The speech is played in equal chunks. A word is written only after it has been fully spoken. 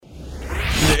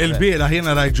Il-bira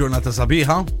ħina rajt ġurnata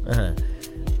sabiħa.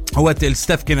 U għet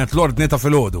il-Steph kienet l-ordni ta'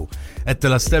 fil-ħodu.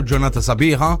 Għettila Steph ġurnata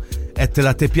sabiħa,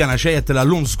 għettila tipjana xej, għettila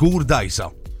l-lum zgur dajsa.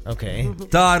 Ok.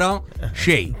 Tara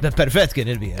xej. Perfett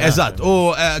kien il-bija. Eżatt,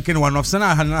 u kienu għan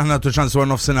nofsenar, ħana tu ċans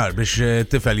għan nofsenar biex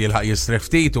tifel jilħaq jistref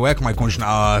ftit u għek ma jkunx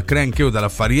naqa krenki u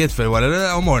dal-affarijiet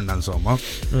fil-wara u morna insomma.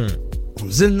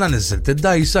 Zilna nizzilt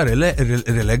id-dajsa,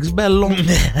 relax bello.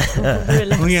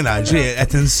 U jena ġi,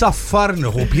 għet nsaffar,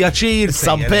 nħu pjaċir,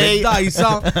 Sampej. Dajsa,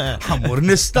 ħammur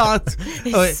nistat.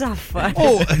 Saffar.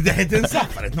 U għet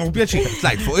nsaffar, għet nħu pjaċir,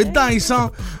 tlajt fuq id-dajsa,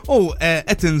 u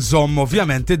għet nżomm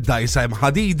ovvjament id-dajsa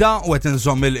ħadida u għet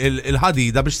nżomm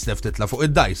il-ħadida biex Steph titla fuq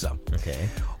id-dajsa.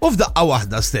 U f'daqqa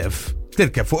wahda Steph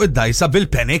tirkeb fuq id-dajsa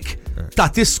bil-penik ta'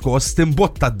 tiskos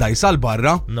timbotta d-dajsa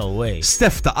l-barra. No way.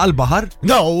 Steph ta' għal-bahar.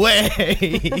 No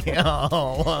way!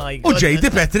 Oh my God. U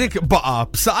J.D. Patrick baqa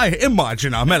b'saqaj,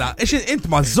 immaġina, mela, int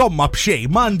ma zomma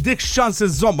b'xej, ma għandikx ċans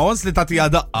iż-żomma, once li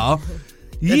tatija daqqa,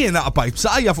 jiena qapajt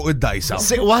b'saqajja fuq id-dajsa.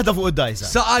 Waħda fuq id-dajsa.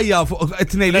 Saqajja fuq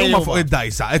it-tnejn huma fuq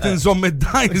id-dajsa, qed inżomm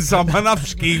id-dajsa ma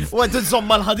nafx kif. U qed inżomm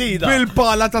mal-ħadida.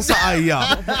 Bil-pala ta' saqajja.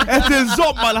 Qed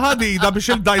inżomm mal-ħadida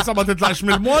biex il-dajsa ma titlax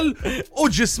mill-moll u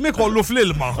ġismi kollu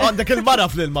fl-ilma. Għandek il-mara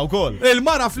fl-ilma wkoll.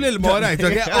 Il-mara fl-ilma, rajt.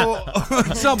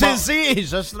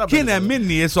 Tinsiex, għax Kien hemm min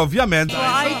nies ovvjament.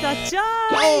 Għajta ċaj.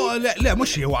 Le,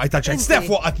 mhux hi waqajta ċajt. Stef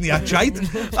waqatni għaċċajt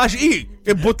għax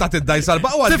ibbuttat id-dajsa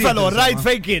l-baqwa. Tifel rajt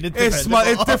fejn kien Isma'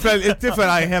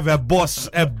 it-tifel I have a boss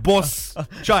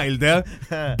child,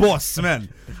 boss, man.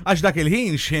 Għax dak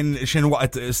il-ħin xin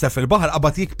waqt Steph il-bahar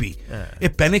qabad jikpi.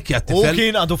 Ippenikja t-tifel. U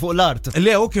kien għadu fuq l-art.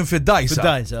 Le, u kien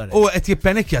fid-dajsa. U qed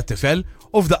jippenikja t-tifel.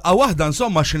 U f'daqqa waħda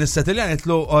insomma xin is-setiljan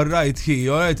jitlu alright,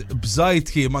 bżajt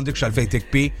m'għandek xalfej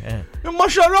tikpi. Imma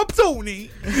xarrabtuni.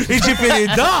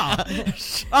 Iġifieri da.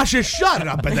 Għax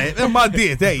ix-xarrab beda. Imma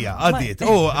għaddiet ejja, għaddiet.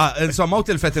 U insomma u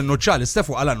tilfet in-nuċċal,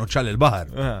 Steph għala nuċċal il-baħar.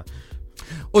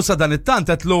 U sa dan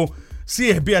it-tant għetlu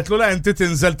sieħbi għetlu la inti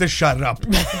tinżel t-xarrab.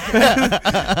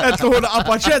 Għetlu ħuna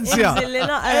paċenzja.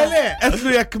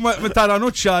 Għetlu jek tara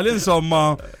nuċċal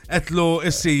insomma għetlu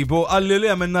issibu għalli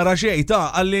li għamin nara xejta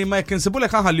għalli ma jek insibu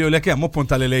lek għalli u lek jemmu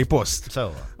punta li lej post.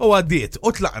 U għaddiet,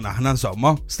 u tlaqna ħna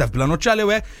insomma, Steph bla nuċċali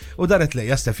u daret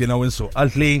lejja Steph jena u insu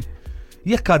għalt li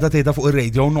jekk għada tejda fuq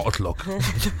il-radio noqtlok.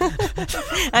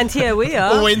 And here we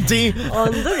are. U inti?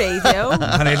 On the radio.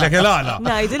 Għanajdlek il-għala.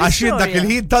 Għaxin dak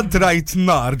il-ħin ta' drajt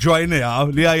nar ġojnija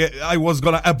li I was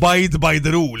gonna abide by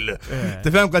the rule.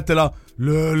 Tifem għattila,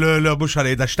 le, mux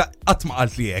għalajda, xtaqqa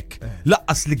għalt li jek.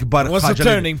 Laqqas li kbar. What's the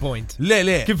turning point?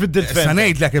 Le. Kif id-dilfen?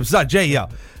 Sanajdlek ibżad ġeja.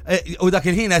 U dak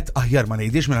il-ħin għet, aħjar ma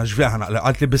nejdix minna ġvjaħna,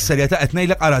 għalt li bis-serjeta għet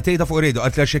nejdlek għara tejda fuq radio,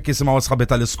 għalt li għaxek jisimaw sħabi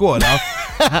tal-iskola.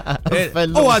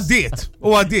 U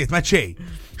għaddit, maċċej.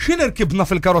 Xin irkibna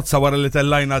fil-karozza wara li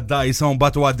tellajna d-dajsa un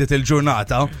bat u għaddit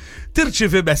il-ġurnata,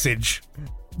 tirċivi message.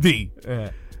 Di.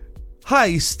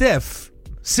 Hi, Steph,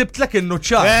 sibtlek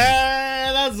il-nuċċar.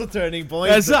 That's the turning point.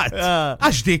 Eżatt.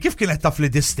 Għax di, kif kienet taf li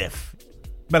di Steph?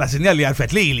 Mela sinjali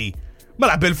għarfet li.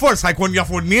 Mela bil-fors ħajkun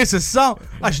jafu n-nies issa,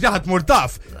 għax di ħatmur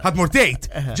taf, ħatmur tejt.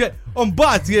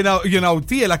 Umbat jena u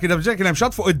tijela kien hemm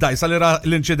xat fuq id-dajsa li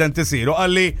l-inċident isiru,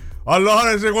 għalli, Allah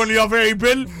ħares ikun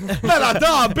jafejbil, mela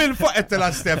da bil-fuq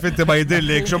ettela Steph inti ma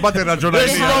jidillik, xumbat il-raġunaj.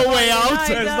 There's no way out.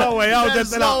 There's no way out.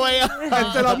 There's no way out.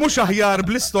 Ettela mux aħjar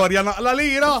bl-istorja naqla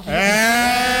lira.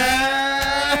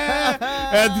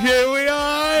 And here we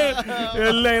are.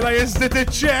 Il-lejla jizdit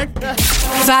iċ-ċek.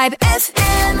 Vibe